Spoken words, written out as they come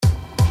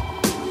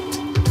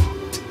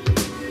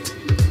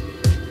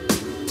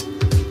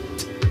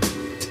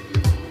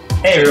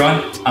Hey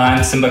everyone,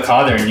 I'm Sam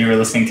Partee and you are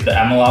listening to the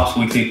MLOps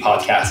Weekly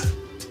Podcast.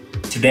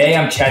 Today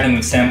I'm chatting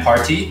with Sam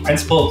Partee,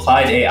 Principal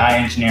Applied AI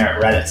Engineer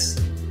at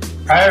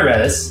Redis. Prior to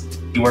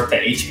Redis, he worked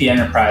at HP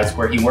Enterprise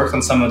where he worked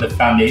on some of the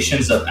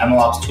foundations of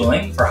MLOps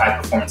tooling for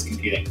high-performance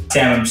computing.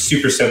 Sam, I'm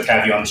super stoked to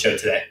have you on the show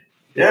today.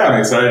 Yeah, I'm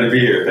excited to be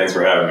here. Thanks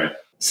for having me.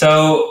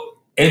 So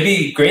it'd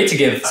be great to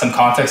give some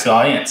context to the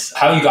audience,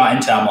 how you got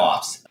into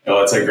MLOps. Oh,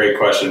 that's a great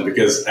question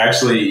because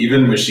actually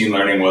even machine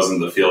learning wasn't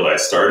the field I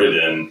started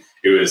in.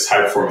 It was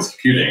high-performance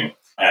computing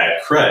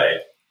at Cray.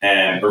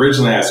 And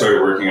originally I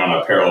started working on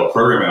a parallel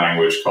programming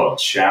language called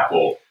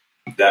Chapel.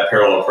 That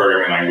parallel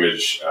programming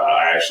language,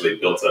 I actually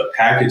built a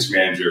package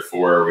manager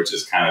for, which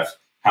is kind of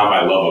how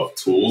my love of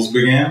tools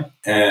began.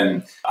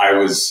 And I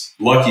was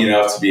lucky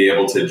enough to be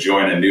able to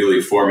join a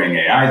newly forming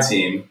AI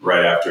team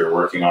right after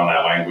working on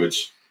that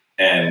language.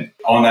 And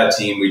on that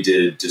team, we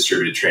did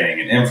distributed training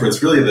and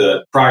inference, really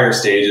the prior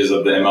stages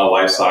of the ML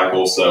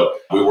lifecycle. So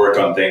we worked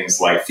on things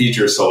like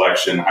feature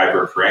selection,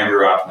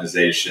 hyperparameter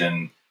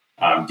optimization,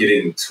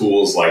 getting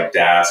tools like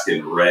Dask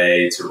and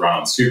Ray to run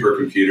on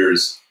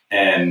supercomputers.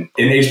 And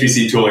in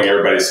HPC tooling,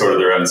 everybody's sort of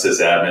their own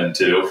sysadmin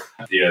too.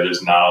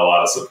 There's not a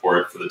lot of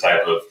support for the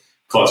type of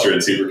cluster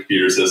and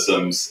supercomputer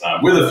systems,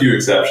 with a few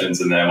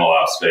exceptions in the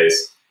MLOps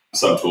space.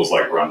 Some tools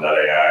like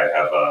Run.ai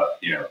have,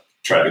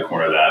 tried to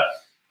corner that.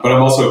 But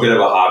I'm also a bit of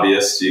a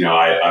hobbyist.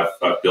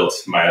 I've built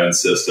my own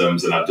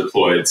systems and I've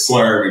deployed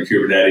Slurm and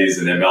Kubernetes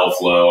and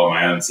MLflow on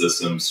my own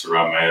systems to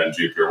run my own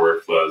Jupyter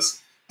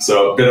workflows.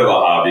 So a bit of a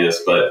hobbyist.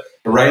 But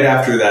right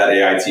after that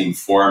AI team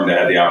formed, I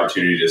had the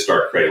opportunity to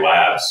start Cray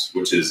Labs,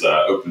 which is an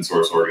open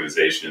source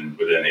organization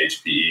within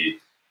HPE.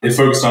 It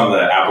focused on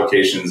the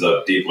applications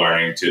of deep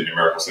learning to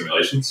numerical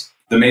simulations.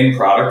 The main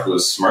product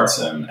was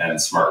SmartSim and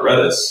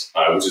SmartRedis,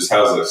 which is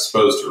how I was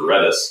exposed to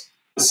Redis.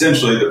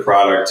 Essentially, the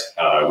product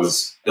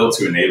was built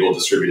to enable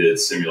distributed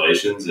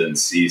simulations in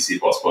C, C++,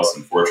 and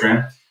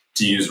Fortran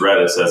to use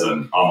Redis as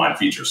an online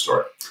feature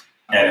store,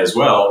 and as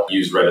well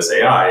use Redis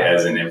AI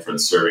as an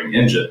inference serving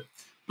engine.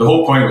 The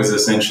whole point was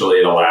essentially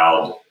it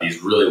allowed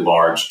these really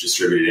large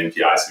distributed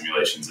MPI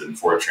simulations in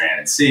Fortran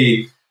and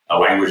C,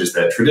 languages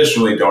that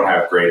traditionally don't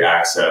have great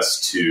access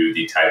to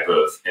the type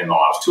of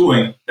MLOps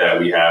tooling that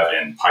we have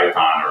in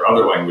Python or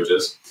other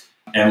languages,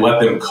 and let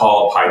them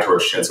call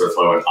PyTorch,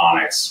 TensorFlow, and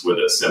Onyx with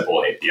a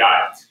simple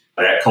API.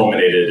 That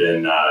culminated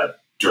in a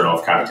Journal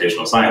of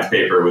Computational Science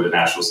paper with the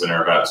National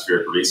Center of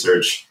Atmospheric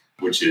Research,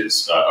 which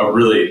is a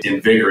really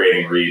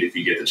invigorating read if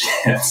you get the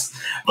chance.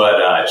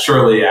 But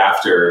shortly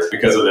after,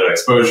 because of that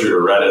exposure to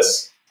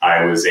Redis,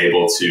 I was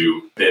able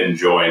to then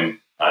join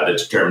the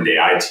Determined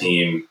AI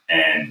team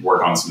and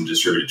work on some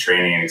distributed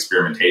training and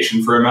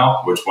experimentation for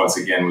ML, which once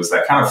again was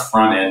that kind of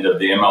front end of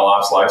the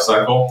MLOps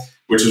lifecycle,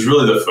 which is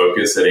really the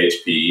focus at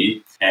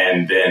HPE.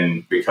 And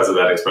then because of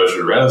that exposure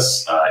to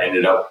Redis,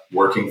 ended up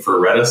working for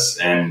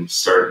Redis and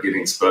started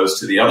getting exposed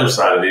to the other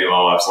side of the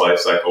MLOps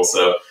lifecycle.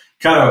 So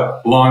kind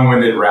of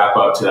long-winded wrap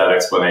up to that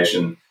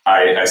explanation.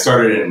 I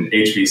started in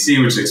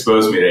HPC, which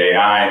exposed me to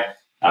AI.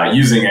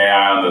 Using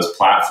AI on those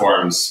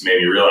platforms made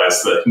me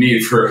realize the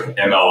need for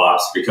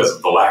MLOps because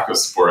of the lack of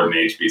support in the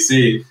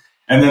HPC,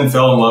 and then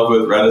fell in love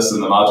with Redis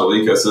and the module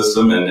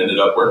ecosystem and ended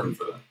up working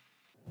for them.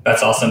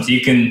 That's awesome. So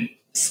you can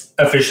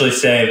officially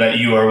say that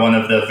you are one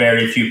of the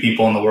very few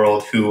people in the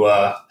world who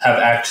have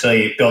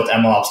actually built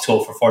MLOps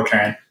tool for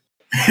Fortran.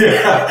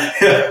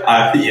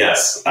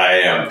 Yes, I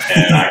am.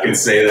 And I can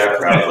say that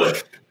proudly.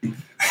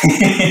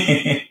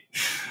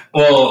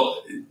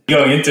 Well,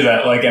 going into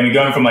that,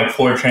 going from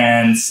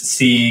Fortran,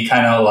 C,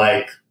 kind of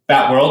like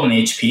that world in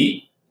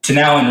HP to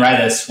now in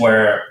Redis,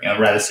 where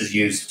Redis is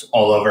used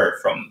all over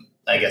from,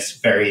 I guess,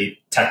 very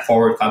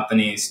tech-forward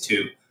companies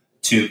to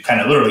kind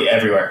of literally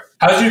everywhere.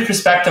 How's your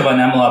perspective on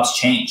MLOps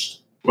changed?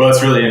 Well,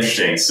 it's really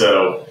interesting.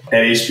 So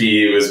at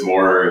HPE, it was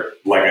more,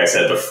 like I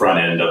said, the front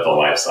end of the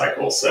life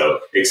cycle. So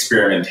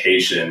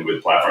experimentation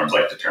with platforms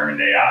like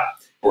Determined AI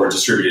or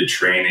distributed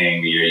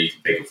training. You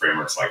can think of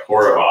frameworks like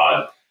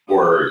Horovod,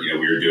 or we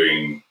were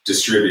doing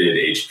distributed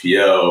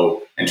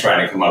HPO and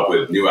trying to come up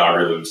with new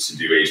algorithms to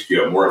do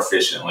HPO more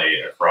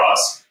efficiently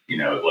across,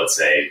 let's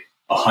say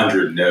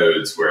 100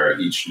 nodes where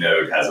each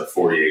node has a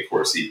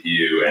 48-core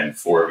CPU and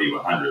 4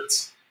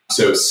 V100s.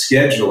 So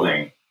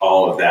scheduling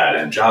all of that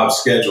and job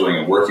scheduling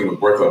and working with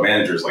workload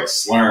managers like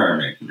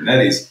Slurm and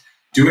Kubernetes,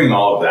 doing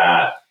all of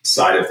that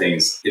side of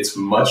things, it's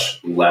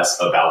much less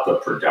about the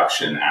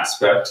production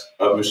aspect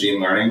of machine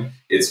learning.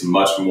 It's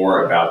much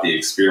more about the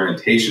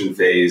experimentation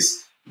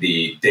phase,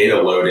 the data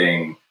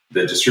loading,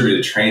 the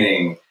distributed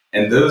training,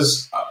 and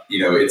those,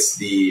 it's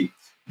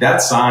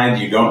that side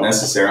you don't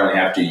necessarily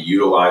have to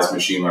utilize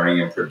machine learning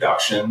in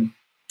production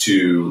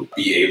to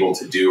be able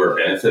to do or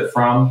benefit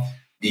from.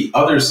 The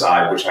other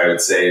side, which I would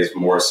say is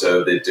more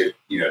so the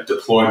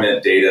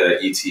deployment data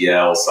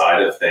ETL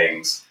side of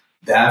things,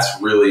 that's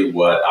really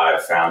what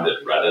I've found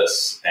at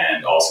Redis,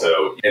 and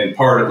also and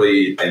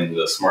partly in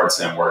the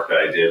SmartSim work that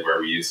I did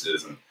where we used it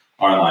as an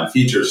online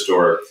feature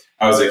store.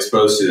 I was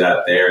exposed to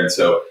that there. And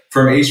so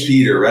from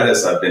HP to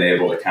Redis, I've been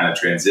able to kind of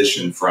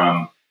transition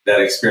from that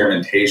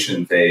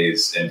experimentation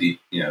phase and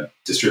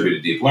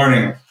distributed deep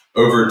learning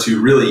over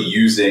to really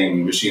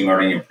using machine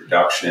learning in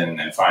production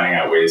and finding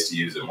out ways to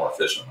use it more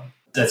efficiently.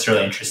 That's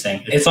really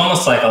interesting. It's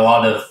almost like a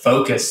lot of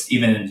focus,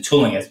 even in the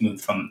tooling, has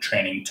moved from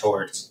training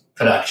towards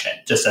production,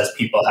 just as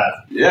people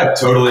have. Yeah,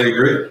 totally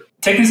agree.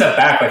 Taking a step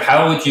back, like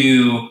how would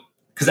you,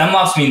 because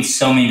MLOps means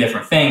so many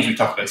different things. We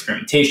talk about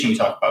experimentation, we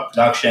talk about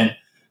production,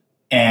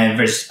 and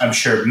there's, I'm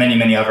sure, many,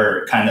 many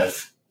other kind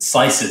of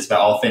slices that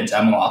all fit into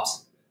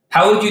MLOps.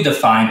 How would you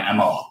define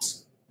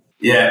MLOps?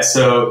 Yeah,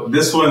 so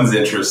this one's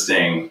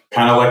interesting.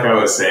 Kind of like I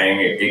was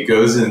saying, it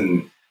goes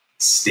in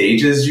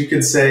stages, you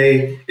could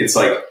say. It's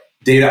like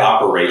data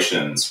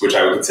operations, which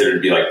I would consider to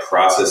be like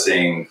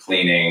processing,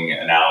 cleaning,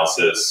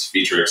 analysis,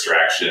 feature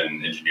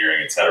extraction,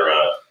 engineering, etc.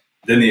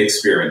 Then the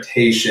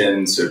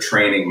experimentation, so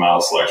training,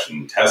 model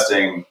selection,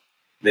 testing.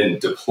 Then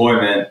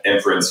deployment,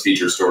 inference,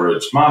 feature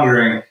storage,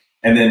 monitoring.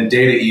 And then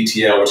data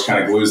ETL, which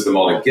kind of glues them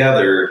all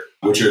together,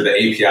 which are the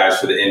APIs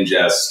for the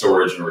ingest,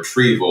 storage, and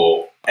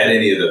retrieval at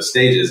any of those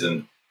stages.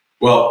 And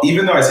well,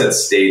 even though I said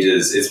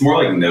stages, it's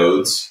more like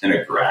nodes in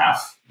a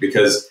graph,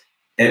 because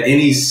at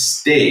any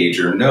stage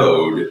or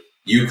node,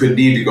 you could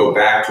need to go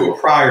back to a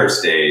prior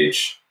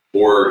stage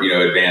or,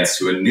 advance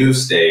to a new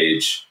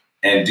stage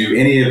and do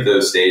any of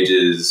those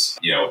stages,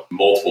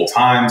 multiple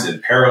times in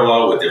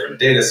parallel with different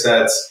data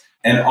sets.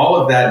 And all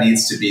of that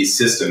needs to be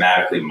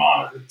systematically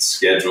monitored,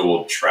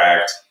 scheduled,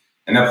 tracked.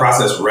 And that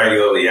process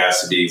regularly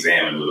has to be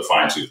examined with a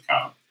fine-tooth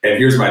comb. And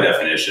here's my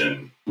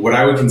definition. What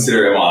I would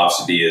consider MLOps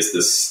to be is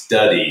the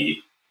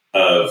study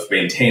of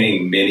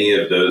maintaining many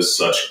of those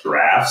such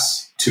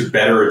graphs to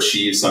better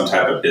achieve some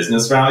type of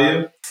business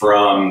value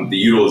from the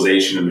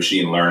utilization of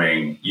machine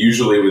learning,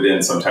 usually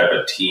within some type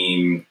of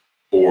team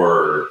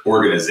or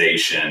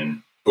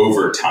organization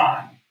over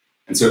time.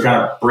 And so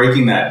kind of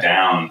breaking that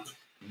down,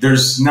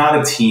 there's not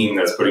a team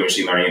that's putting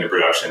machine learning into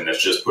production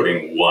that's just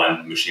putting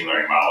one machine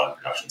learning model in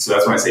production. So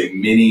that's when I say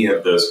many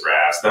of those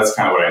graphs, that's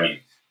kind of what I mean.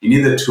 You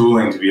need the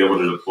tooling to be able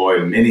to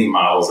deploy many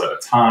models at a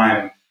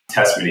time,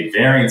 test many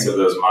variants of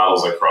those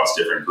models across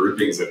different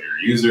groupings of your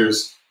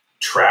users,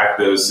 track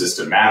those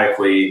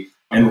systematically,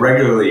 and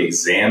regularly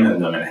examine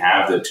them and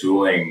have the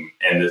tooling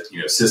and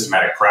the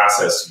systematic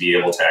process to be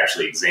able to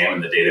actually examine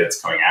the data that's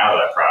coming out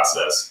of that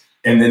process.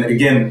 And then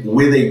again,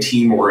 with a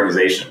team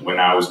organization, when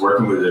I was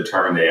working with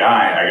Determined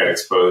AI, I got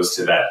exposed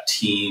to that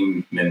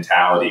team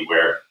mentality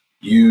where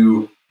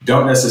you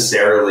don't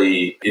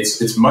necessarily,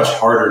 it's much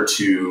harder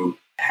to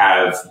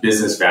have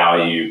business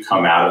value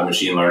come out of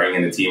machine learning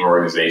in the team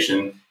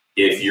organization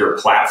if your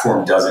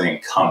platform doesn't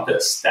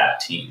encompass that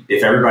team.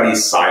 If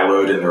everybody's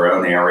siloed in their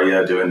own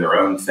area, doing their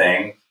own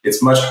thing,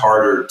 it's much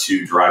harder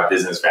to drive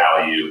business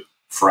value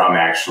from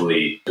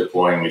actually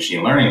deploying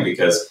machine learning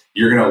because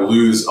you're going to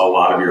lose a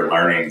lot of your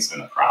learnings in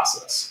the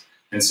process.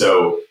 And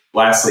so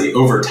lastly,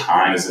 over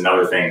time is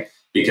another thing,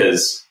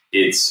 because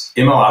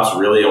MLOps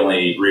really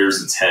only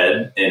rears its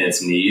head in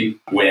its need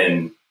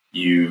when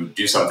you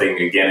do something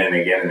again and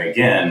again and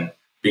again,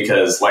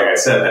 because like I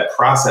said, that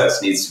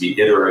process needs to be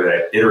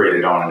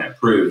iterated on and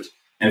improved.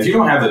 And if you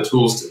don't have the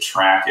tools to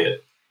track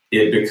it,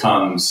 it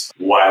becomes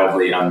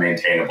wildly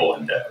unmaintainable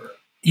endeavor.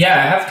 Yeah,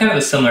 I have kind of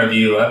a similar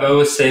view. I've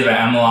always say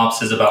that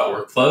MLOps is about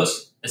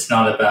workflows. It's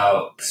not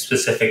about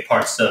specific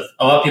parts of,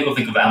 a lot of people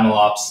think of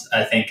MLOps,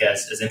 I think,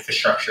 as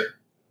infrastructure.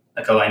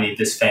 Like, oh, I need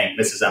this thing.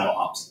 This is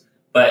MLOps.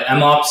 But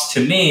MLOps,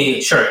 to me,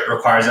 sure, it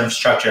requires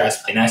infrastructure. It has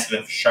to play nice with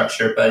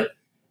infrastructure, but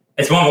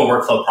it's more of a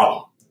workflow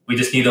problem. We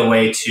just need a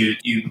way to,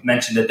 you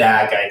mentioned the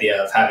DAG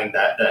idea of having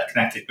that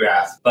connected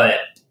graph, but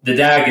the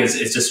DAG is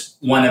just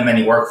one of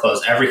many workflows.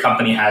 Every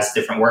company has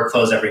different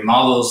workflows. Every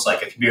model's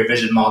like a computer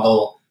vision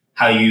model.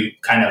 How you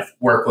kind of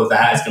work with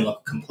that is going to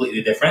look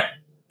completely different.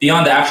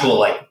 Beyond the actual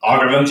like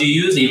algorithms you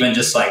use, even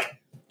just like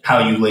how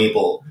you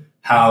label,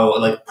 how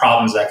like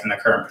problems that can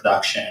occur in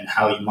production,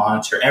 how you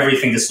monitor,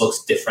 everything just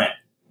looks different.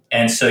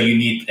 And so you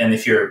need, and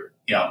if you're,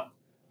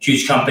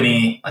 huge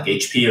company like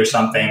HP or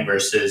something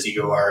versus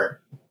you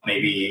are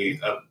maybe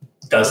a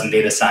dozen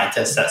data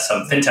scientists at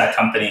some fintech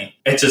company,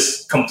 it's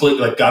just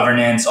completely like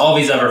governance, all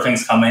these other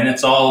things come in.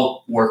 It's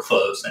all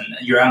workflows, and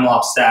your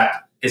MLOps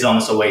stack is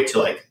almost a way to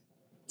like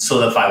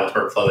solidify what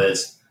workflow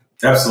is.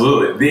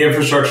 Absolutely. The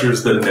infrastructure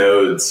is the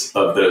nodes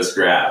of those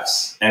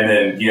graphs. And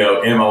then,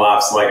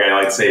 MLOps, like I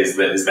like to say, is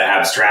the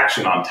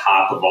abstraction on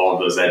top of all of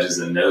those edges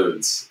and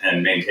nodes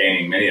and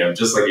maintaining many of them.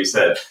 Just like you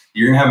said,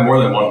 you're going to have more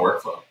than one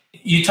workflow.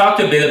 You talked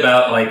a bit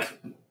about like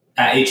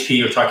at HP,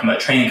 you're talking about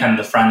training kind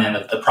of the front end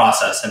of the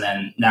process. And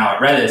then now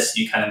at Redis,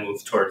 you kind of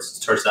move towards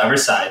the other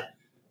side.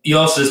 You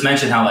also just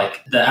mentioned how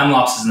like the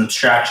MLOps is an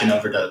abstraction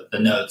over the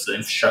nodes, the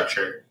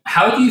infrastructure.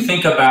 How do you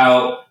think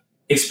about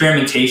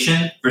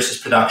experimentation versus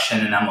production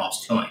and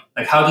MLOps tooling?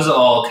 Like how does it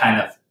all kind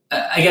of,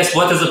 I guess,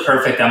 what does a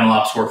perfect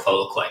MLOps workflow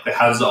look like? Like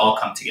how does it all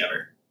come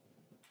together?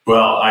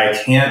 Well, I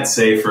can't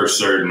say for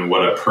certain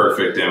what a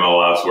perfect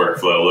MLOps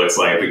workflow looks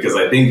like, because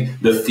I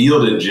think the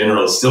field in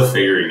general is still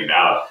figuring it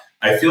out.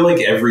 I feel like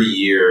every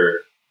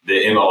year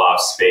the MLOps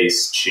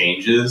space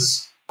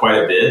changes quite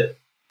a bit.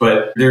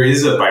 But there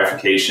is a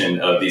bifurcation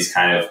of these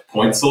kind of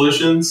point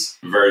solutions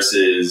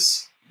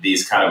versus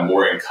these kind of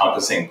more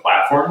encompassing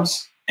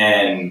platforms.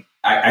 And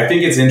I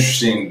think it's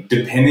interesting,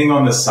 depending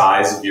on the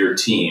size of your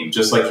team,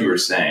 just like you were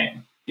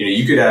saying,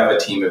 you could have a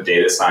team of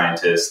data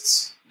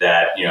scientists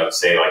that,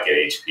 say like at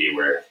HP,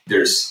 where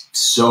there's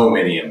so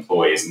many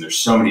employees and there's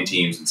so many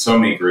teams and so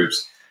many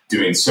groups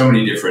doing so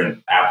many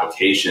different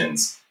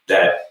applications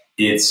that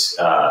it's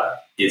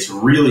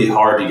really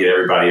hard to get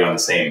everybody on the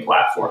same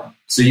platform.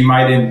 So you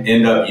might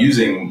end up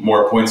using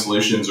more point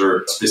solutions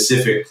or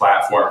specific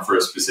platform for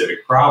a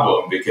specific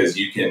problem because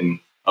you can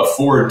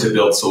afford to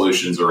build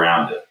solutions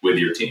around it with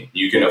your team.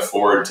 You can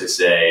afford to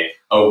say,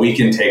 oh, we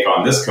can take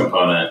on this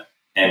component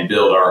and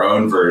build our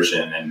own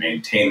version and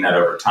maintain that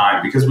over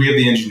time because we have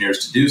the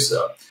engineers to do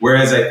so.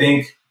 Whereas I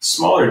think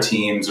smaller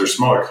teams or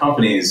smaller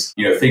companies,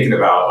 thinking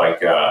about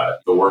like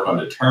the work on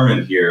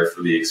Determined here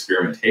for the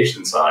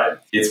experimentation side,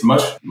 it's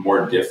much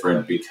more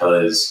different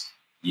because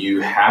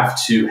you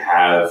have to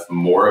have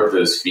more of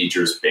those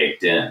features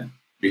baked in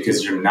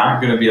because you're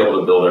not going to be able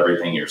to build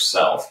everything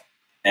yourself.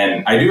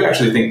 And I do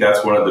actually think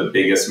that's one of the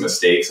biggest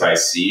mistakes I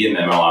see in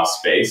the MLOps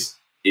space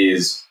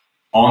is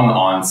on the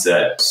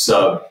onset,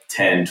 sub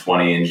 10,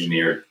 20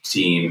 engineer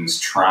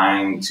teams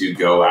trying to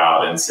go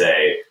out and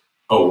say,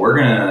 oh, we're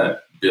going to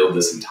build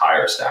this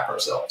entire stack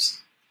ourselves.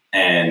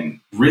 And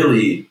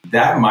really,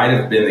 that might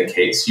have been the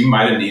case. You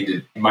might have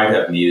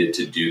needed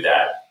to do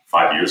that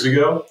 5 years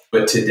ago.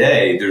 But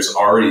today, there's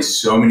already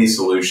so many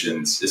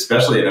solutions,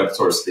 especially in open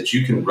source, that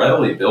you can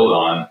readily build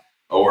on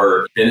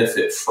or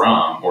benefit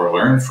from or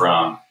learn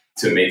from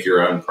to make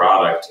your own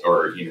product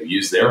or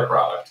use their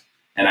product.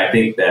 And I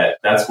think that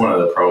that's one of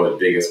the probably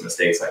biggest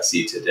mistakes I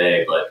see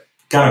today. But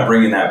kind of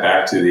bringing that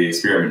back to the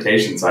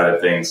experimentation side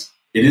of things,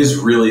 it is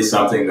really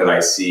something that I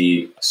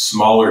see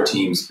smaller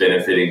teams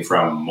benefiting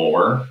from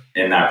more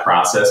in that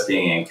process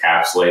being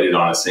encapsulated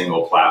on a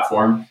single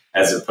platform,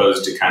 as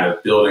opposed to kind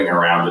of building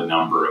around a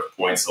number of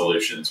point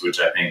solutions, which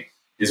I think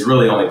is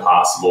really only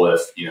possible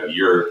if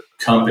your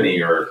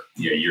company or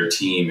your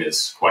team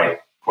is quite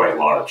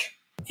large.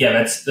 Yeah,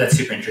 that's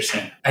super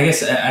interesting. I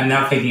guess I'm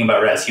now thinking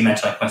about Redis. You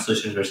mentioned like point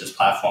solutions versus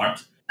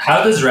platforms.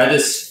 How does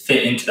Redis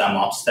fit into the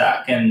MLOps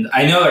stack? And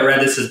I know that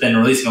Redis has been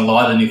releasing a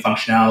lot of new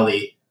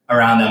functionality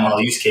around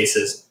ML use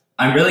cases.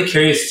 I'm really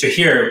curious to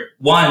hear,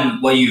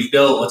 one, what you've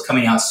built, what's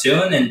coming out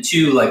soon, and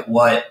two, like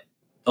what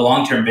the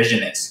long-term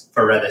vision is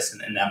for Redis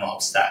in the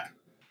MLOps stack.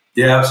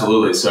 Yeah,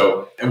 absolutely.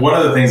 So one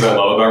of the things I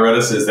love about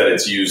Redis is that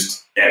it's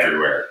used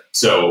everywhere.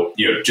 So,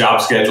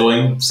 job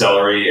scheduling,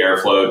 Celery,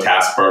 Airflow,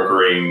 task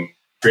brokering,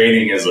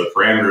 training as a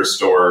parameter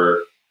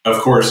store, of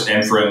course,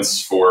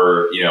 inference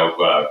for,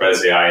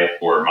 Redis AI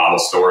or model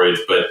storage.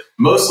 But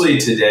mostly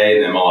today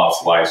in the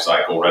MLOps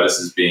lifecycle, Redis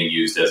is being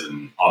used as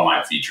an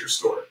online feature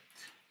store.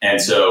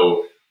 And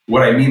so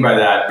what I mean by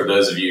that, for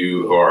those of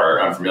you who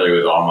are unfamiliar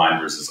with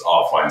online versus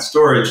offline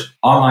storage,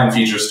 online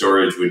feature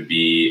storage would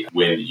be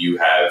when you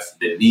have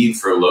the need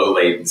for low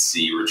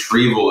latency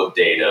retrieval of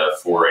data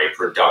for a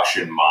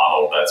production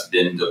model that's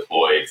been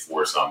deployed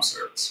for some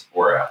service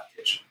or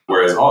application.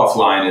 Whereas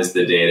offline is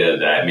the data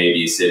that may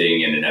be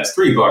sitting in an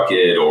S3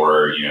 bucket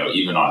or,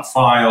 even on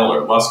file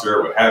or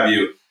Lustre, what have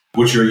you,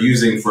 which you're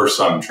using for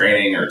some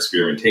training or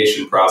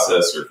experimentation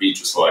process or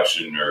feature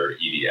selection or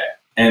EDA.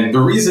 And the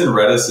reason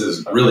Redis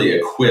is really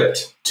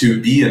equipped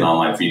to be an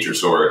online feature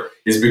store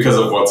is because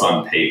of what's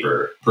on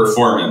paper.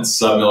 Performance,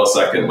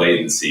 sub-millisecond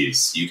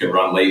latencies. You can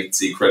run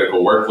latency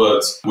critical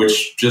workloads,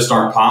 which just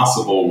aren't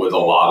possible with a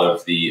lot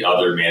of the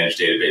other managed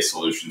database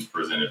solutions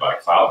presented by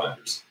cloud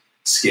vendors.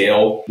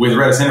 Scale. With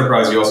Redis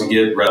Enterprise, you also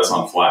get Redis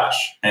on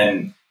Flash.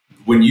 And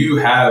when you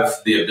have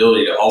the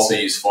ability to also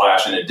use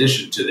Flash in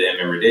addition to the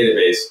in-memory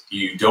database,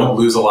 you don't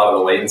lose a lot of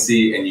the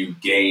latency and you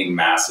gain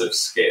massive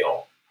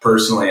scale.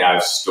 Personally,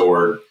 I've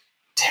stored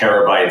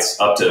terabytes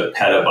up to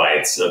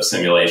petabytes of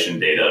simulation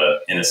data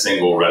in a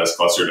single Redis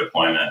cluster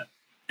deployment.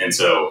 And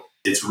so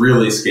it's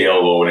really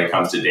scalable when it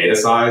comes to data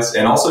size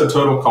and also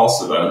total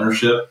cost of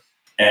ownership.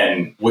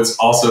 And what's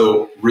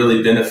also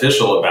really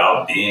beneficial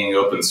about being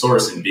open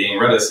source and being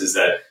Redis is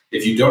that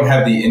if you don't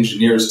have the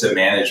engineers to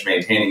manage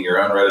maintaining your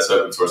own Redis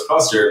open source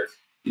cluster,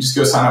 you just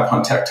go sign up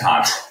on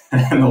TechTime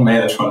and they'll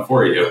manage one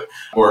for you.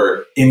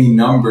 Or any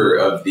number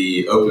of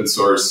the open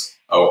source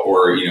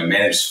or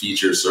managed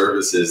feature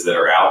services that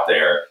are out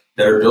there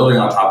that are building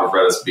on top of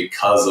Redis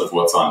because of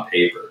what's on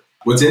paper.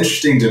 What's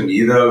interesting to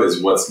me, though,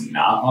 is what's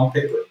not on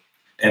paper.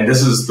 And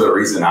this is the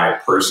reason I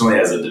personally,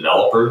 as a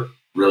developer,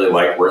 really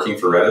like working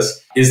for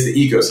Redis, is the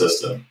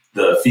ecosystem,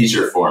 the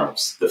feature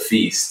forms, the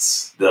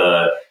feasts,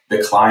 the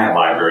client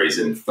libraries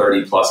in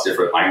 30 plus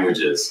different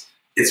languages.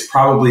 It's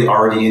probably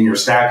already in your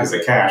stack as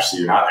a cache, so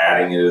you're not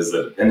adding it as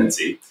a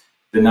dependency.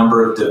 The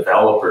number of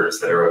developers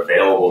that are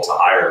available to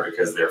hire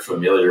because they're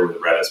familiar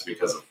with Redis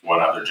because of one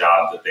other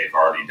job that they've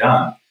already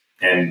done.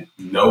 And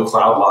no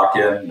cloud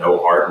lock-in, no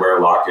hardware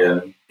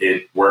lock-in.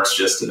 It works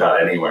just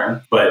about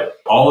anywhere. But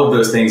all of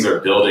those things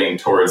are building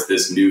towards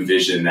this new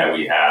vision that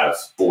we have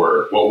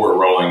for what we're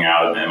rolling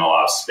out in the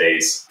MLOps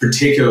space,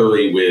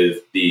 particularly with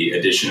the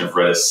addition of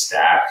Redis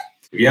Stack.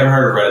 If you haven't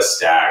heard of Redis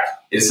Stack,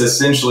 it's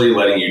essentially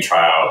letting you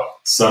try out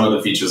some of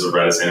the features of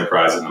Redis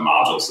Enterprise in the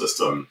module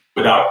system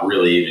without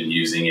really even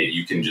using it.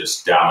 You can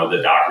just download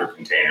the Docker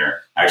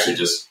container. I actually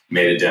just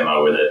made a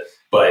demo with it.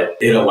 But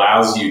it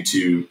allows you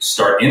to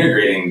start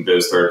integrating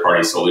those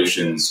third-party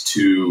solutions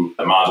to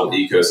the module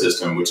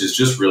ecosystem, which is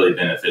just really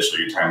beneficial.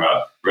 You're talking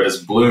about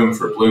Redis Bloom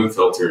for Bloom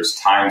filters,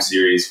 time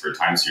series for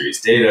time series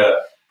data,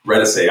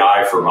 Redis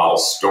AI for model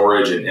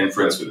storage and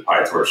inference with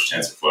PyTorch,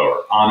 TensorFlow,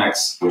 or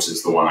Onyx, which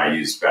is the one I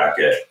used back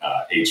at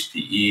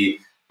HPE.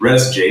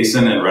 Redis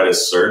JSON and Redis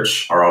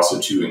Search are also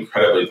two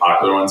incredibly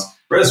popular ones.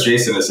 Redis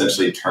JSON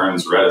essentially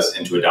turns Redis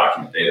into a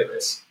document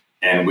database.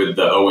 And with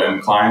the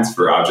OM clients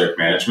for object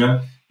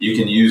management, you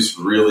can use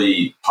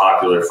really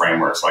popular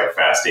frameworks like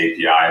Fast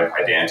API and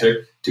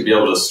Pydantic to be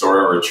able to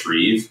store and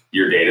retrieve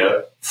your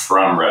data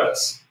from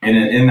Redis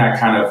in that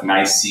kind of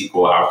nice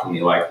SQL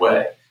alchemy-like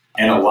way.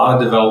 And a lot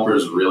of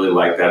developers really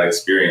like that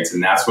experience,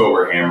 and that's what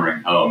we're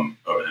hammering home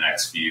over the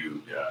next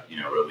few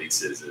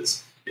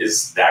releases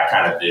is that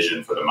kind of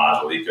vision for the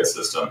module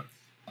ecosystem.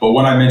 But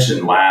what I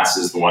mentioned last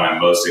is the one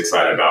I'm most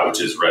excited about,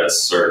 which is Redis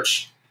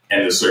Search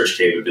and the search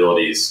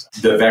capabilities.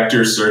 The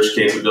vector search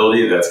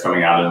capability that's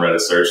coming out in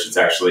Redis Search, it's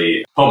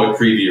actually public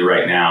preview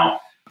right now,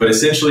 but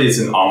essentially it's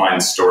an online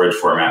storage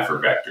format for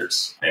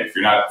vectors. And if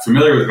you're not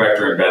familiar with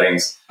vector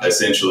embeddings,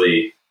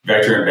 essentially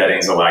vector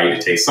embeddings allow you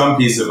to take some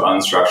piece of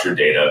unstructured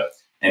data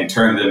and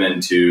turn them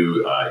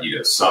into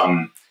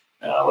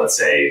let's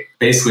say,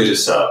 basically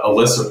just a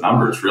list of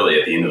numbers, really,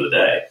 at the end of the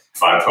day.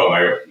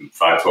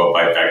 512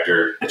 byte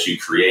vector that you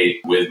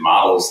create with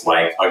models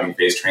like Hugging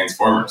Face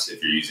transformers,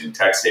 if you're using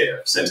text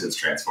data, sentence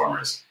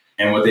transformers.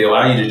 And what they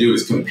allow you to do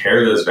is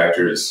compare those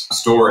vectors,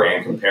 store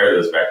and compare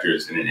those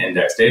vectors in an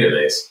index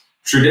database,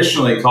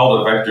 traditionally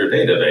called a vector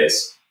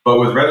database. But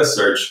with Redis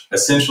Search,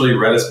 essentially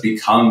Redis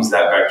becomes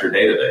that vector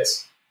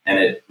database. And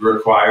it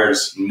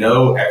requires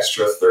no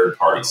extra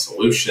third-party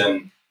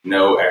solution,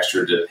 no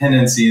extra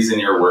dependencies in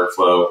your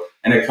workflow,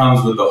 and it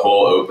comes with the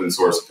whole open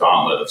source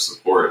gauntlet of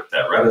support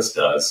that Redis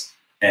does.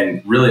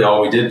 And really all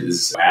we did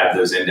is add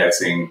those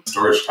indexing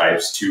storage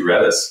types to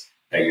Redis.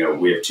 And,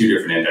 we have two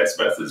different index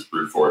methods,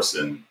 brute force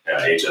and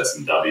HS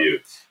and W.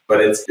 But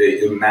it's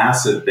a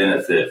massive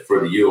benefit for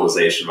the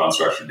utilization of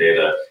unstructured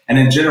data. And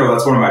in general,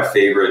 that's one of my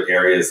favorite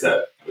areas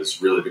that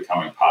was really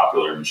becoming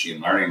popular in machine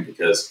learning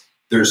because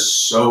there's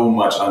so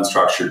much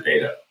unstructured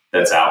data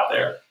that's out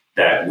there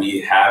that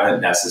we haven't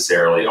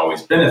necessarily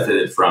always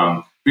benefited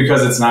from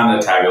because it's not in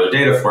a tabular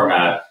data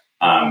format.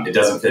 It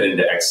doesn't fit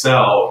into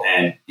Excel,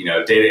 and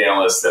data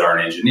analysts that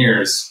aren't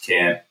engineers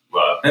can't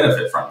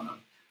benefit from them.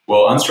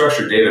 Well,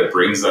 unstructured data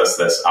brings us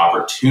this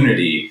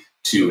opportunity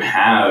to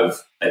have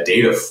a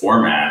data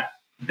format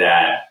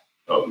that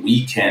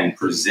we can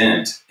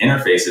present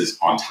interfaces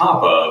on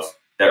top of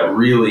that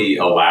really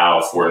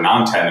allow for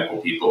non-technical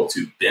people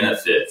to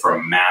benefit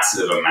from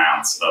massive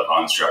amounts of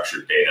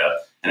unstructured data.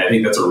 And I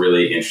think that's a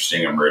really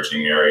interesting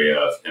emerging area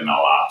of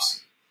MLOps.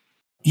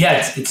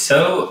 Yeah, it's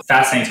so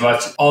fascinating to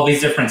watch all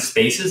these different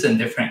spaces and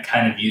different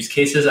kind of use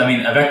cases. I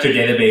mean, a vector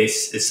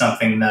database is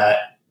something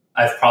that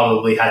I've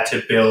probably had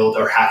to build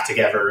or hack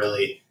together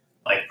really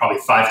probably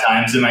 5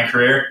 times in my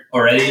career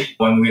already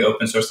when we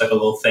open sourced a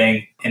little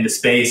thing in the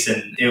space.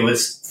 And it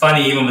was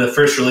funny, even with the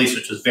first release,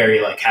 which was very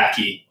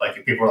hacky,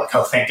 people were like,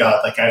 oh, thank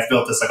God, I've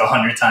built this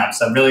 100 times.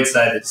 So I'm really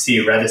excited to see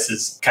Redis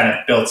has kind of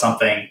built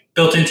something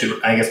built into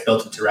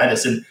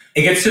Redis. And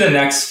it gets to the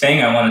next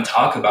thing I want to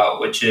talk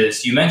about, which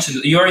is you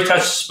already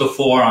touched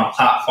before on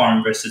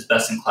platform versus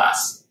best in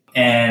class.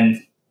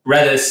 And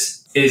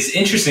Redis is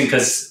interesting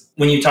because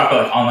when you talk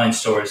about online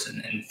stores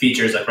and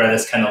features,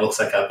 Redis kind of looks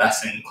like a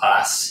best in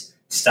class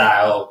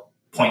style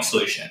point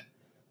solution.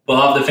 But a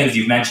lot of the things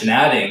you've mentioned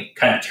adding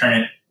kind of turn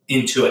it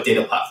into a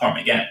data platform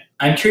again.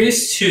 I'm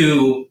curious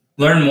to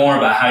learn more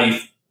about how you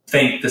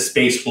think the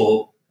space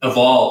will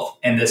evolve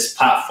in this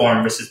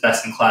platform versus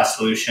best in class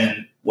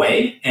solution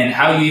way, and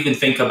how you even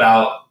think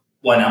about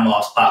what an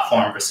MLOps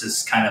platform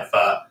versus kind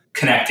of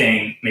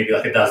connecting maybe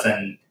a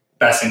dozen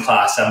best in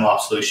class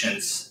MLOps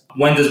solutions.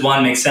 When does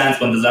one make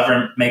sense? When does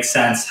ever make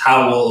sense?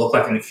 How will it look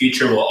like in the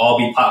future? Will it all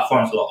be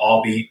platforms? Will it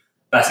all be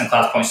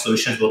best-in-class point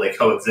solutions? Will they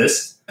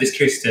coexist? Just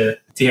curious to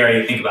hear how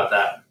you think about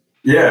that.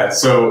 Yeah,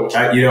 so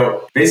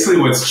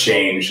basically what's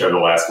changed over the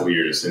last couple of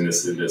years in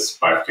this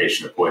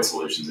bifurcation of point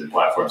solutions and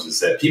platforms is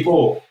that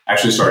people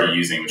actually started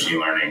using machine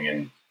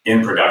learning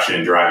in production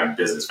and driving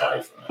business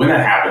value from it. When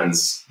that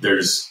happens,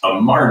 there's a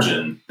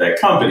margin that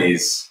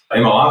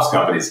MLOps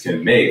companies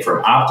can make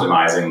from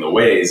optimizing the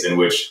ways in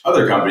which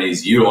other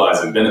companies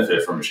utilize and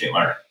benefit from machine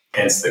learning,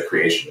 hence the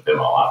creation of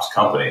MLOps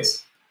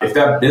companies. If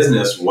that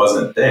business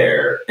wasn't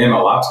there,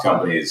 MLOps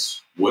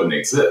companies wouldn't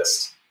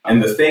exist.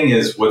 And the thing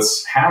is,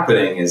 what's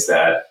happening is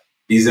that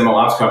these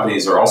MLOps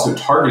companies are also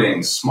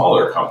targeting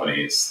smaller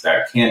companies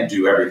that can't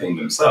do everything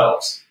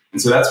themselves. And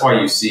so that's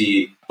why you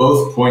see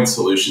both point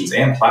solutions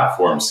and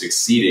platforms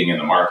succeeding in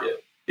the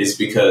market, is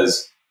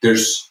because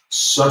there's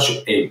such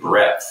a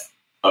breadth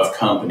of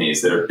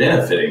companies that are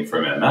benefiting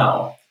from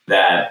ML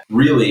that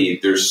really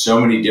there's so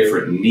many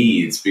different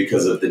needs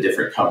because of the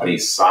different company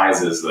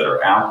sizes that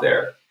are out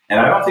there. And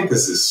I don't think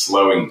this is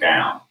slowing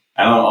down.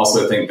 I don't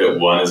also think that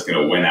one is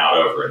going to win out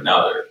over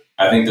another.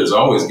 I think there's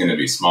always going to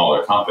be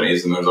smaller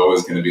companies and there's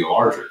always going to be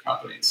larger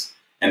companies.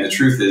 And the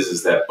truth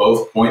is that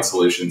both point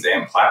solutions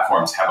and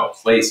platforms have a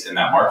place in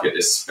that market,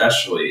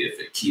 especially if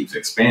it keeps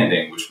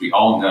expanding, which we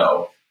all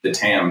know the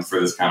TAM for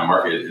this kind of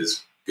market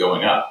is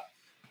going up.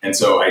 And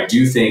so I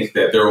do think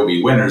that there will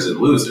be winners and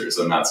losers.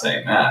 I'm not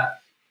saying that.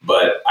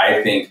 But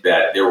I think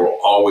that there will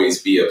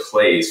always be a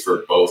place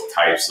for both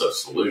types of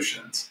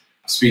solutions.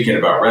 Speaking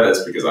about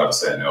Redis, because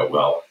obviously I know it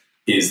well,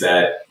 is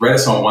that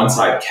Redis on one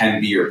side can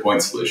be your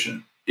point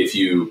solution. If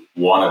you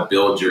want to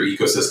build your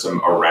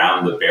ecosystem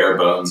around the bare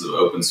bones of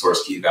open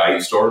source key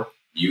value store,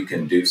 you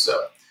can do so.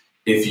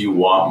 If you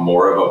want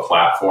more of a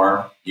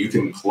platform, you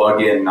can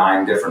plug in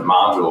 9 different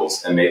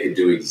modules and make it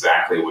do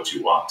exactly what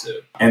you want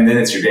to. And then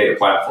it's your data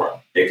platform.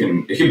 It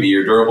can be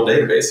your durable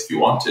database if you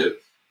want to.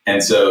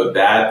 And so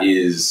that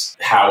is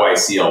how I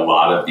see a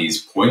lot of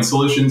these point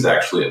solutions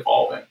actually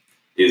evolving,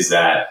 is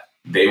that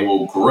they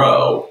will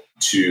grow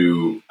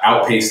to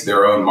outpace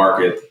their own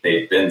market that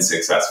they've been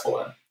successful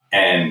in.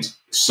 And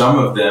some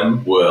of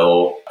them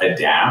will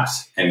adapt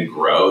and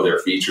grow their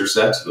feature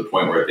set to the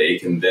point where they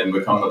can then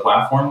become the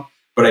platform.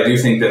 But I do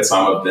think that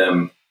some of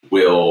them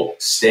will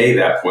stay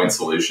that point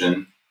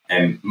solution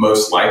and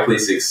most likely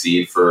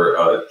succeed for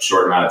a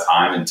short amount of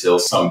time until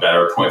some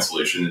better point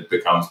solution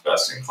becomes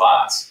best in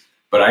class.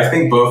 But I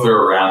think both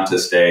are around to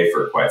stay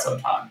for quite some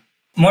time.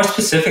 More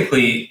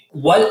specifically,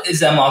 what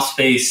is MLOps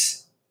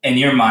space in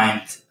your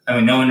mind? I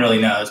mean, no one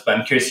really knows, but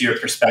I'm curious your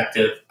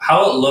perspective.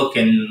 How will it look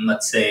in,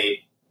 let's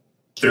say,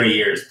 3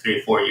 years, 3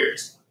 or 4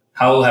 years?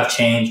 How will it have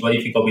changed? What do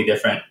you think will be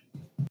different?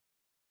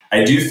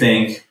 I do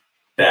think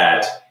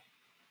that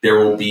there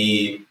will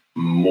be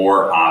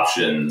more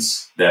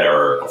options that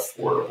are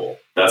affordable.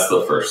 That's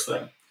the first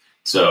thing.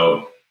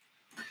 So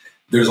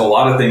there's a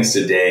lot of things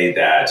today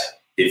that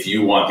if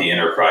you want the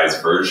enterprise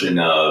version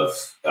of,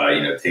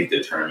 take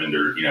Determined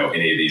or,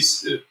 any of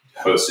these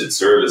hosted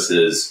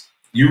services,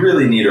 you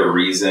really need a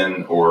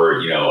reason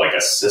or, like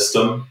a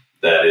system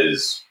that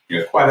is,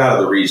 quite out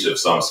of the reach of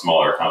some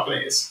smaller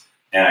companies.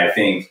 And I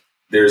think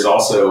there's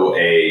also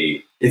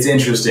it's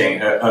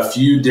interesting, a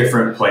few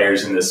different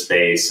players in this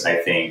space, I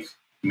think,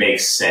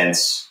 makes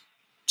sense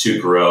to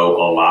grow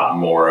a lot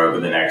more over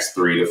the next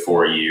 3 to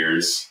 4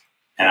 years.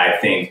 And I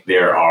think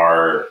there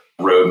are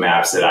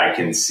roadmaps that I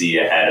can see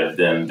ahead of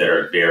them that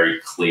are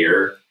very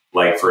clear.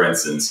 Like, for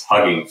instance,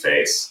 Hugging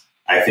Face.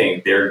 I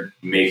think they're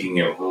making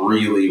a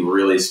really,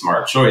 really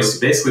smart choice to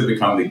basically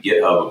become the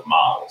GitHub of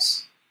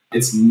models.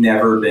 It's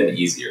never been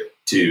easier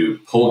to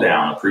pull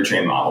down a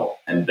pre-trained model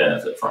and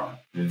benefit from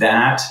it.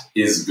 That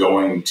is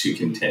going to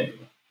continue.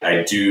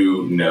 I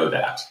do know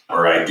that,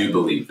 or I do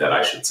believe that,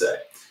 I should say.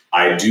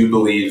 I do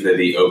believe that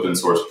the open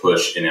source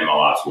push in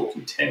MLOps will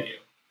continue.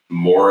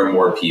 More and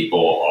more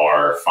people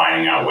are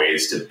finding out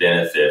ways to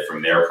benefit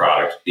from their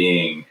product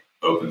being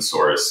open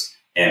source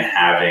and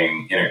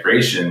having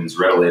integrations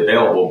readily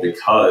available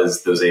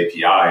because those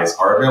APIs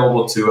are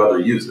available to other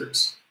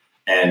users.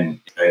 And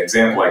an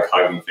example like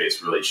Hugging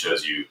Face really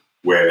shows you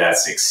where that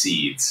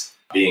succeeds.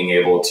 Being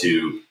able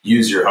to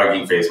use your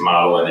Hugging Face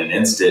model in an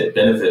instant,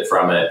 benefit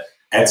from it.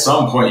 At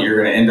some point, you're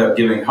going to end up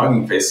giving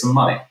Hugging Face some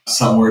money.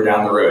 Somewhere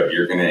down the road,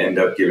 you're going to end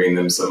up giving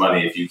them some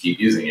money if you keep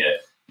using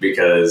it,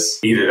 because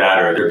either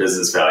that or their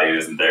business value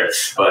isn't there,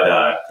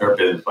 or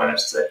business plan, I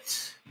should say.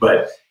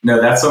 But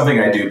no, that's something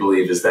I do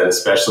believe, is that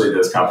especially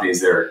those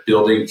companies that are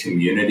building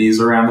communities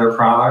around their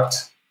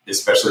product,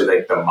 especially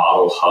like the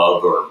model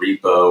hub or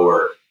repo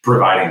or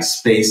providing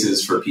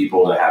spaces for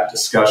people to have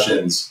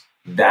discussions,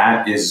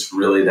 that is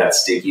really that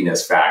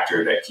stickiness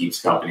factor that keeps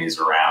companies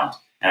around.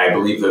 And I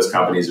believe those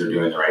companies are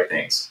doing the right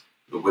things.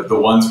 With the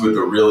ones with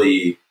the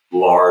really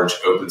large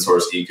open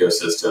source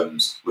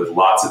ecosystems with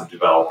lots of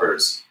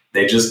developers,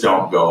 they just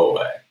don't go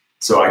away.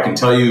 So I can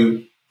tell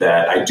you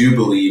that I do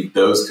believe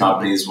those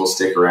companies will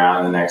stick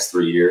around in the next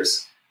 3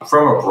 years.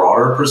 From a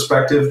broader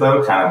perspective,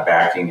 though, kind of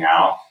backing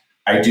out,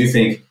 I do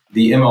think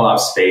the MLOps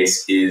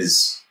space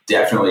is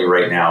definitely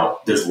right now,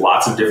 there's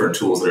lots of different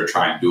tools that are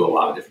trying to do a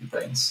lot of different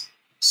things.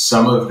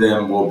 Some of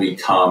them will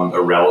become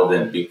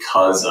irrelevant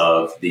because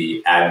of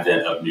the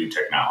advent of new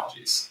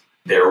technologies.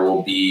 There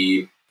will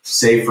be,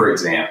 say, for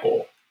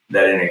example,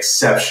 that an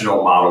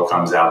exceptional model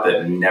comes out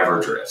that never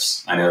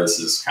drifts. I know this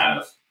is kind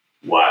of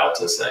wild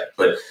to say,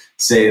 but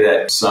say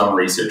that some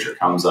researcher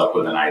comes up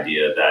with an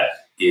idea that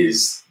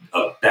is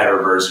a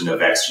better version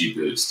of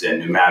XGBoost, and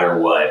no matter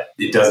what,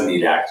 it doesn't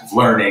need active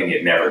learning,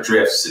 it never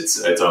drifts,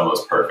 it's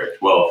almost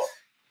perfect. Well,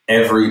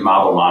 every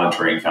model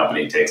monitoring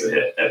company takes a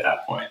hit at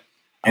that point.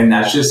 And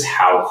that's just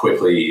how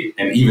quickly,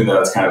 and even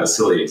though it's kind of a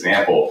silly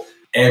example,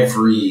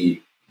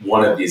 every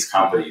one of these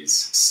companies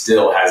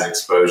still has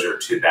exposure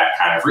to that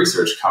kind of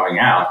research coming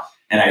out.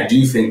 And I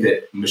do think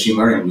that machine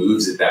learning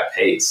moves at that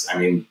pace. I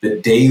mean, the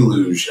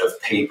deluge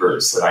of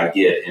papers that I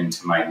get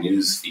into my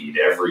news feed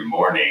every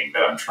morning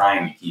that I'm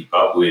trying to keep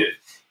up with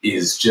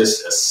is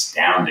just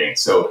astounding.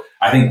 So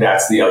I think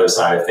that's the other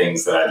side of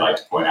things that I'd like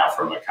to point out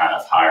from a kind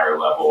of higher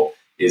level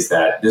is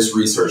that this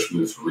research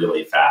moves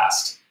really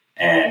fast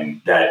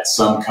and that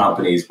some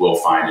companies will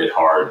find it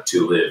hard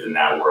to live in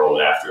that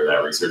world after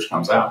that research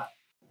comes out.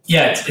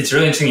 Yeah, it's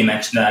really interesting you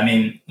mentioned that. I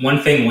mean,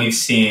 one thing we've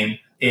seen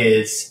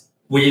is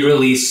we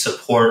release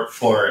support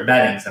for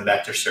embeddings and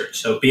vector search.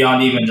 So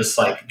beyond even just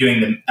like doing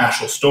the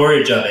actual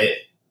storage of it,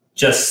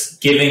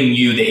 just giving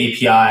you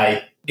the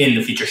API in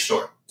the feature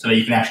store so that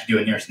you can actually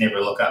do a nearest neighbor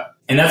lookup.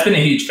 And that's been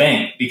a huge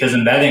thing because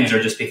embeddings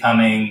are just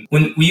becoming,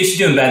 when we used to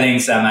do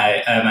embeddings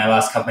at my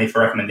last company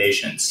for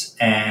recommendations.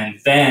 And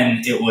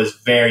then it was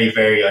very,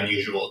 very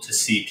unusual to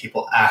see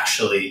people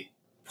actually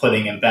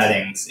putting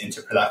embeddings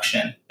into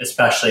production,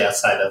 especially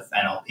outside of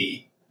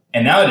NLP.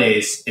 And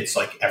nowadays it's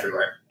like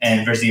everywhere.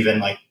 And there's even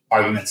like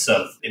arguments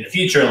of in the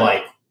future,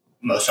 like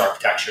most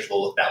architectures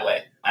will look that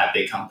way at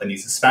big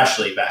companies,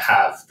 especially that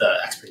have the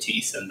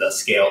expertise and the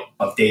scale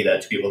of data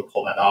to be able to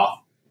pull that off.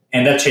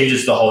 And that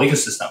changes the whole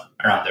ecosystem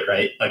around it,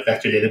 right? Like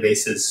vector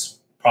databases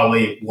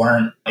probably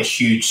weren't a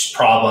huge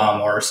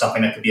problem or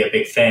something that could be a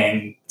big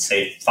thing,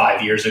 say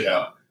 5 years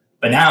ago.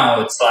 But now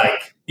it's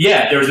like,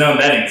 yeah, there was no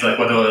embeddings. Like,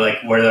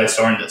 where do I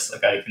store in this?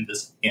 Like, I can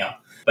just,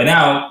 But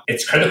now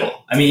it's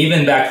critical. I mean,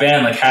 even back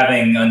then, like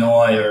having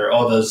Annoy or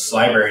all those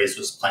libraries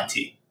was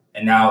plenty.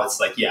 And now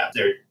it's like, yeah,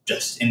 they're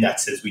just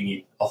indexes. We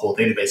need a whole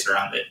database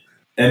around it.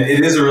 And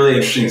it is a really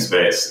interesting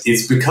space.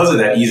 It's because of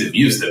that ease of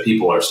use that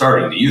people are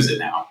starting to use it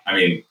now. I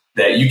mean,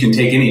 that you can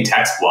take any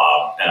text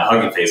blob and a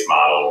Hugging Face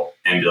model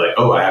and be like,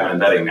 oh, I have an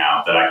embedding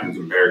now that I can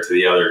compare to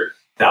the other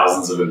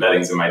thousands of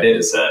embeddings in my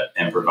data set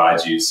and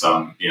provide you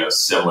some,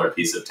 similar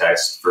piece of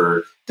text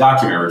for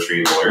document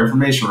retrieval or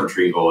information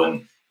retrieval.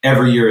 And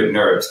every year at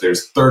NeurIPS,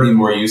 there's 30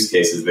 more use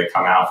cases that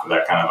come out for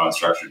that kind of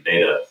unstructured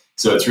data.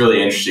 So it's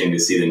really interesting to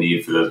see the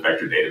need for those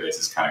vector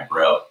databases kind of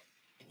grow.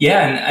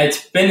 Yeah, and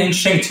it's been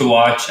interesting to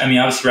watch. I mean,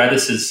 obviously,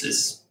 Redis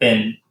has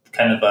been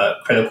kind of a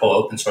critical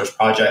open source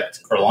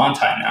project for a long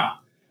time now.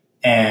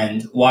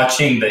 And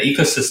watching the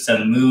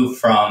ecosystem move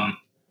from,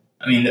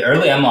 the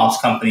early MLOps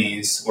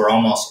companies were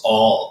almost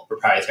all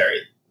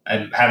proprietary.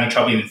 I'm having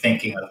trouble even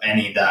thinking of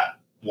any that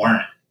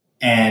weren't.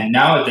 And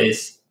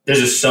nowadays, there's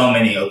just so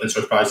many open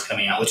source projects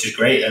coming out, which is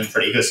great and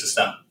for the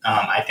ecosystem,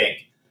 I think.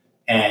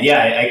 And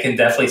yeah, I can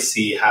definitely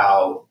see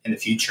how in the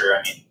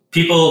future,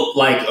 people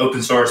like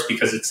open source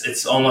because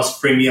it's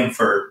almost freemium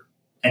for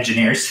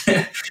engineers.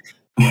 yeah,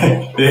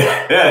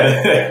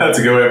 that's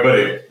a good way of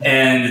putting it.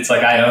 And it's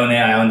like, I own it.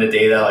 I own the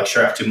data. Like,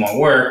 sure, I have to do more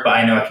work, but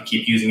I know I can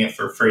keep using it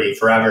for free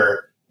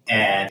forever.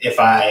 And if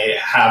I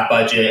have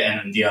budget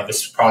and,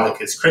 this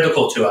product is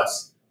critical to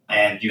us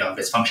and,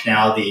 this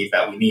functionality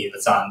that we need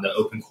that's on the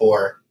open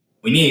core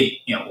we need,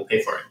 we'll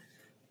pay for it.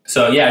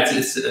 So yeah,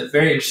 it's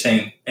very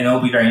interesting, and it'll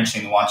be very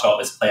interesting to watch all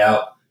this play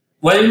out.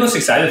 What are you most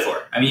excited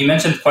for? You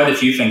mentioned quite a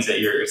few things that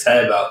you're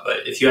excited about,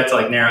 but if you had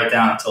to narrow it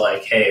down to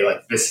hey,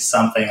 this is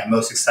something I'm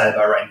most excited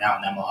about right now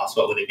in MLOps,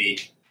 what would it be?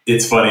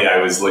 It's funny.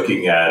 I was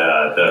looking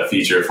at the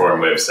feature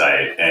form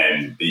website,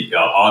 and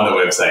on the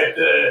website,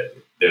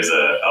 there's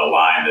a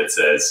line that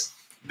says,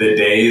 "The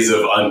days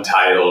of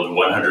untitled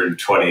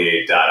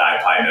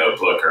 128.ipy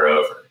notebook are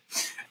over."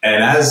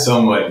 And as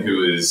someone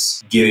who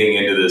is getting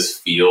into this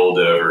field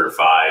over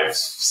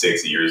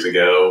 5-6 years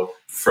ago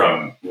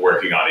from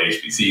working on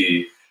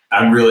HPC,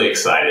 I'm really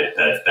excited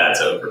that that's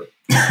over.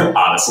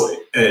 Honestly,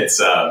 it's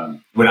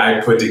when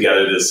I put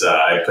together this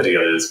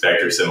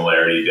vector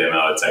similarity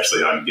demo. It's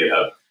actually on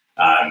GitHub.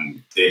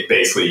 It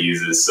basically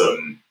uses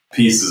some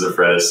pieces of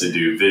Redis to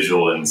do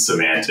visual and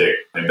semantic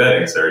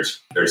embedding search,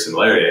 or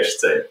similarity, I should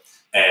say.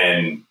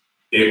 And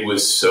it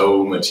was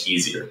so much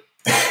easier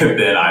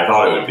than I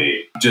thought it would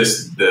be.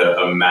 Just the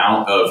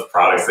amount of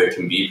products that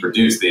can be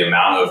produced, the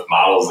amount of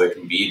models that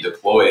can be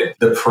deployed,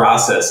 the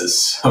process is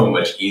so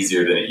much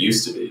easier than it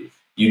used to be.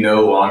 You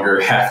no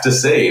longer have to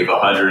save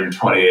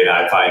 128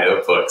 IPy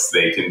notebooks.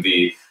 They can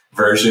be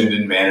versioned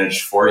and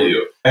managed for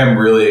you. I'm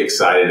really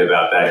excited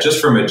about that. Just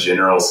from a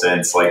general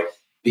sense, the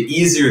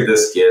easier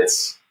this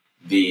gets,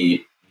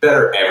 the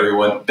better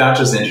everyone, not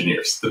just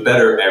engineers, the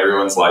better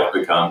everyone's life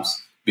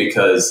becomes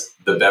because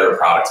the better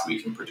products we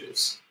can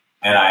produce.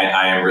 And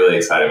I am really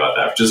excited about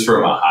that, just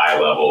from a high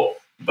level.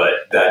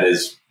 But that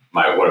is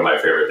one of my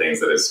favorite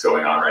things that is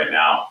going on right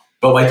now.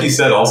 But like you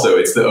said, also,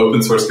 it's the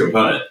open source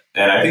component.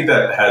 And I think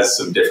that has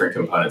some different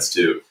components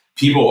too.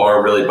 People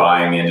are really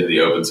buying into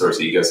the open source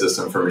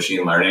ecosystem for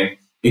machine learning.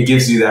 It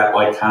gives you that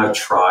kind of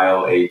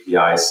trial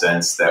API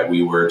sense that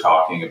we were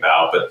talking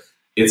about. But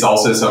it's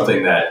also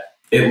something that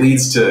it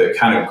leads to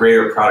kind of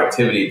greater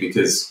productivity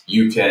because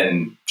you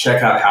can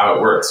check out how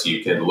it works.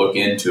 You can look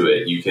into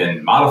it. You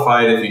can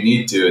modify it if you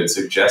need to and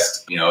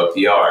suggest, a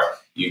PR.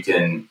 You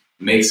can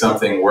make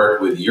something work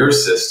with your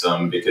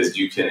system because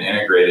you can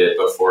integrate it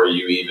before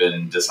you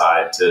even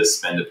decide to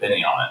spend a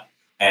penny on it.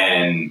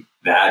 And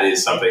that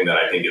is something that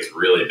I think is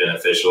really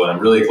beneficial. And I'm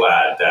really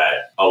glad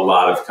that a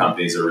lot of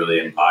companies are really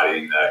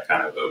embodying that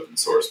kind of open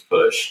source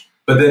push.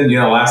 But then,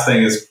 last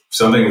thing is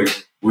something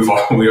we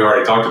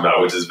already talked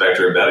about, which is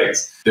vector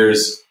embeddings.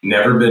 There's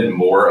never been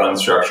more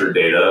unstructured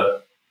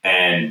data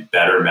and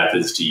better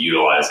methods to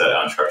utilize that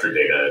unstructured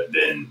data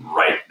than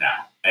right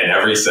now. And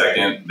every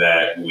second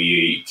that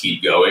we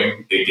keep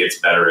going, it gets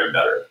better and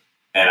better.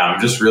 And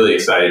I'm just really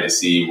excited to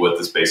see what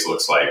the space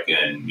looks like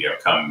in,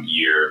 come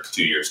year,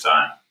 2 years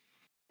time.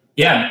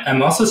 Yeah,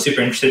 I'm also super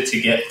interested to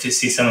get to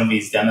see some of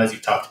these demos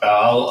you've talked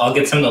about. I'll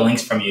get some of the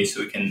links from you so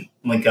we can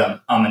link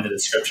them in the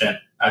description.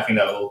 I think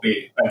that will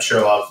be, I'm sure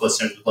a lot of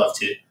listeners would love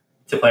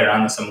to play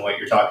around with some of what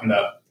you're talking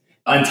about.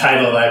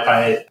 Untitled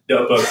iPad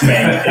notebook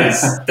thing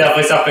is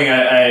definitely something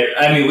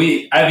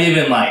I've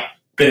even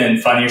been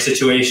in funnier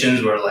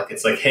situations where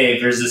it's hey,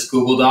 there's this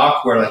Google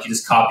Doc where you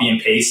just copy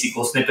and paste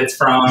SQL snippets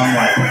from.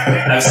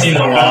 I've seen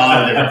a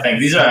lot of different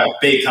things. These are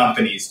big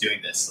companies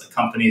doing this,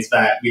 companies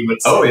that we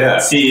would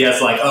see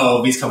as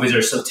these companies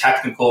are so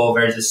technical,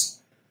 they're just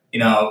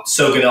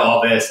so good at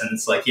all this, and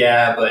it's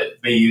yeah, but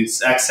they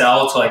use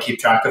Excel to keep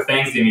track of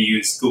things. They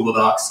use Google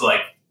Docs to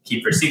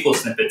keep their SQL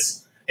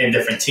snippets in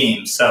different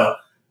teams. So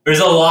there's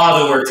a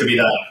lot of work to be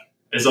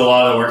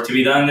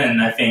done.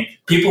 And I think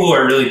people who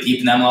are really deep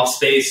in the MLOps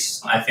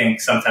space, I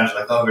think sometimes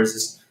there's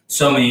just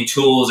so many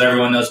tools.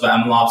 Everyone knows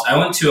about MLOps. I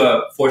went to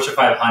a Fortune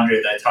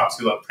 500. I talked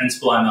to a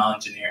principal ML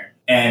engineer,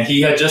 and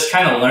he had just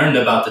kind of learned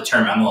about the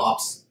term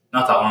MLOps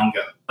not that long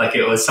ago.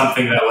 It was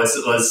something that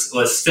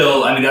was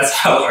still, that's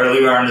how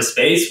early we are in the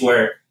space,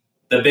 where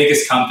the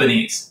biggest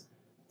companies,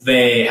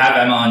 they have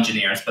ML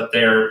engineers, but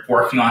they're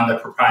working on the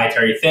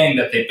proprietary thing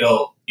that they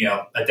built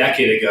a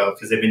decade ago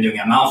because they've been doing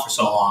ML for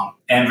so long.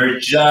 And we're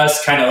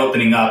just kind of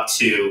opening up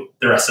to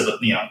the rest of the,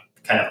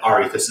 kind of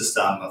our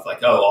ecosystem of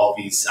all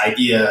these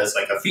ideas,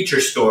 a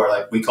feature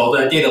store, we called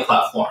it a data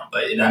platform,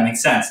 but that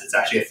makes sense. It's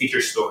actually a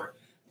feature store.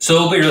 So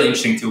it'll be really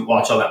interesting to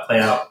watch all that play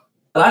out.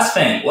 Last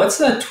thing, what's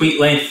the tweet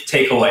length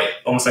takeaway,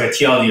 almost like a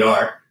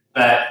TLDR,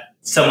 that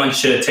someone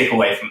should take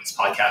away from this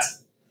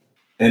podcast?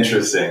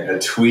 Interesting. A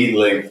tweet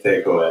length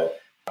takeaway.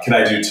 Can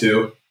I do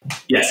two?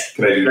 Yes.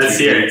 Can I do Let's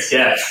two hear tweets?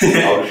 it.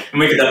 Yeah.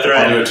 Make it a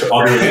thread. I'll do a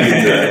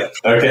tweet thread.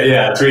 Okay,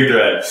 yeah, tweet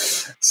thread.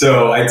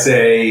 So I'd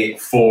say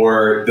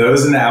for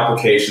those in the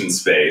application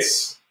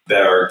space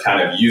that are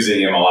kind of using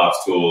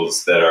MLOps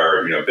tools that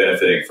are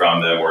benefiting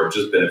from them or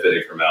just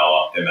benefiting from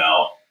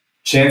ML,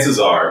 chances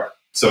are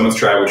someone's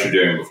tried what you're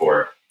doing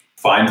before.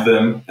 Find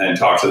them and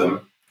talk to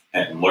them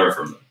and learn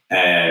from them.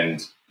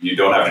 And you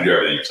don't have to do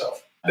everything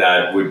yourself.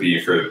 That would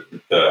be for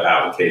the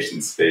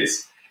application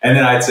space. And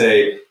then I'd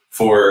say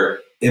for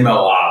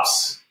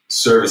MLOps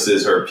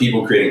services or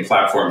people creating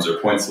platforms or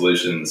point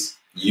solutions,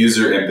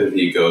 user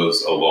empathy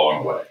goes a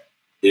long way.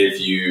 If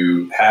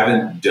you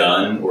haven't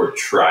done or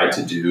tried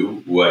to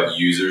do what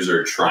users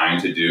are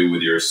trying to do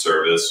with your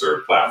service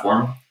or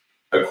platform,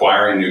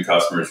 acquiring new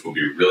customers will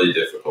be really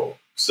difficult.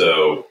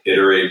 So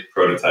iterate,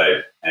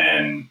 prototype,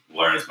 and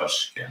learn as much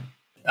as you can.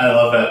 I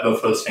love that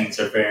both those things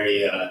are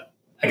very,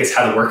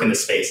 how to work in the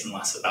space and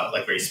less about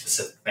very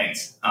specific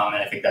things. And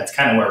I think that's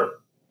kind of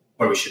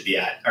where we should be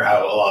at, or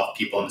how a lot of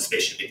people in the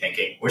space should be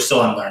thinking. We're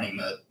still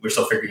unlearning we're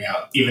still figuring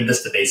out even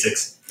just the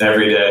basics.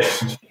 Every day.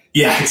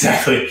 Yeah,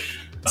 exactly.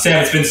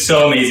 Sam, it's been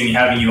so amazing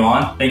having you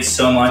on. Thanks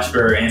so much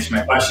for answering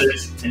my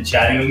questions and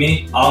chatting with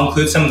me. I'll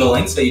include some of the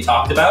links that you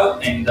talked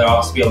about, and there'll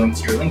also be a link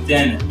to your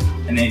LinkedIn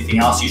and anything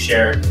else you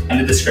share in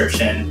the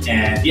description.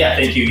 And yeah,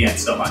 thank you again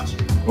so much.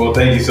 Well,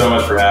 thank you so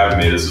much for having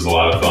me. This was a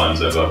lot of fun,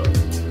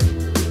 Simba.